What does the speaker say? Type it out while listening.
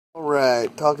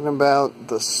Alright, talking about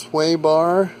the sway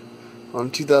bar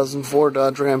on 2004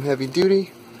 Dodge Ram Heavy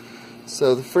Duty.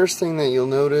 So the first thing that you'll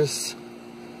notice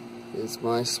is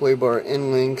my sway bar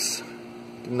end links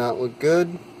do not look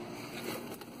good.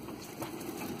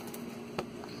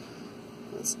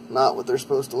 That's not what they're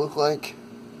supposed to look like.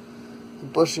 The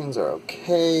bushings are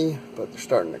okay, but they're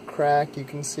starting to crack, you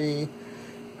can see.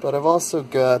 But I've also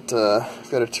got a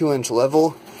 2-inch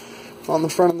level on the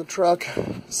front of the truck,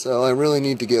 so I really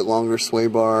need to get longer sway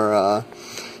bar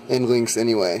end links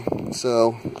anyway.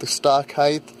 So the stock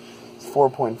height is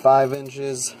 4.5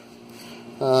 inches.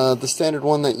 The standard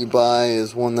one that you buy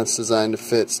is one that's designed to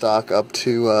fit stock up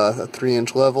to a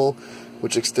 3-inch level,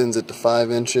 which extends it to 5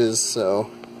 inches.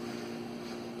 So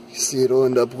you see it'll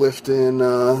end up lifting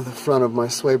the front of my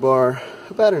sway bar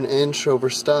about an inch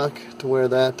over stock to where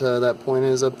that point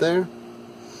is up there.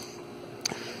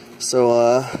 So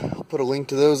I'll put a link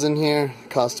to those in here.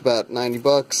 Cost about 90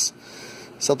 bucks.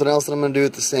 Something else that I'm going to do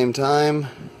at the same time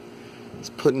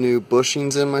is put new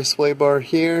bushings in my sway bar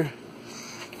here.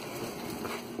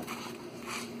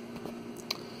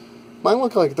 Mine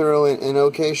look like they're in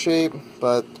okay shape,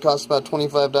 but cost about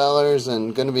 $25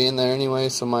 and going to be in there anyway,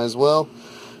 so might as well.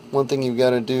 One thing you've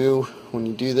got to do when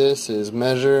you do this is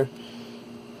measure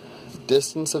the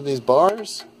distance of these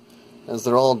bars, as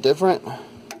they're all different,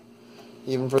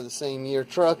 even for the same year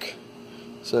truck.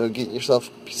 So get yourself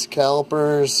a piece of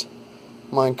calipers.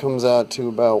 Mine comes out to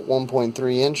about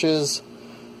 1.3 inches,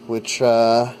 which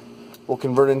will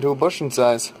convert into a bushing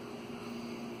size.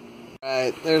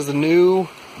 Alright, there's the new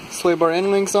sway bar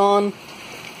end links on.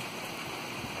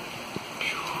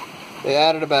 They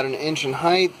added about an inch in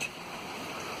height.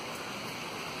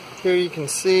 Here you can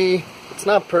see it's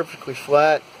not perfectly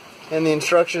flat. In the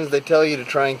instructions they tell you to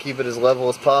try and keep it as level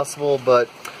as possible, but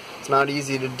it's not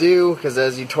easy to do because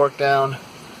as you torque down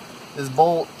this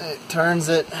bolt, it turns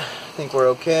it. I think we're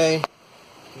okay. You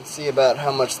can see about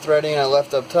how much threading I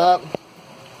left up top,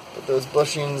 but those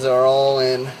bushings are all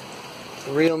in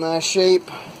real nice shape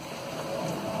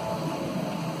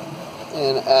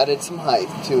and added some height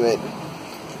to it.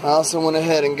 I also went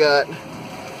ahead and got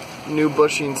new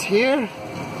bushings here,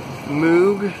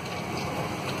 MOOG.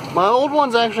 My old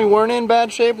ones actually weren't in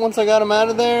bad shape once I got them out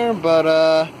of there,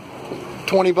 but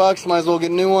 20 bucks, might as well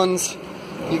get new ones.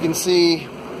 You can see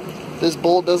this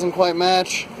bolt doesn't quite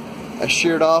match. I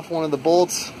sheared off one of the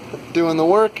bolts doing the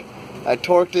work. I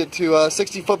torqued it to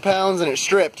 60 foot-pounds and it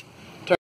stripped.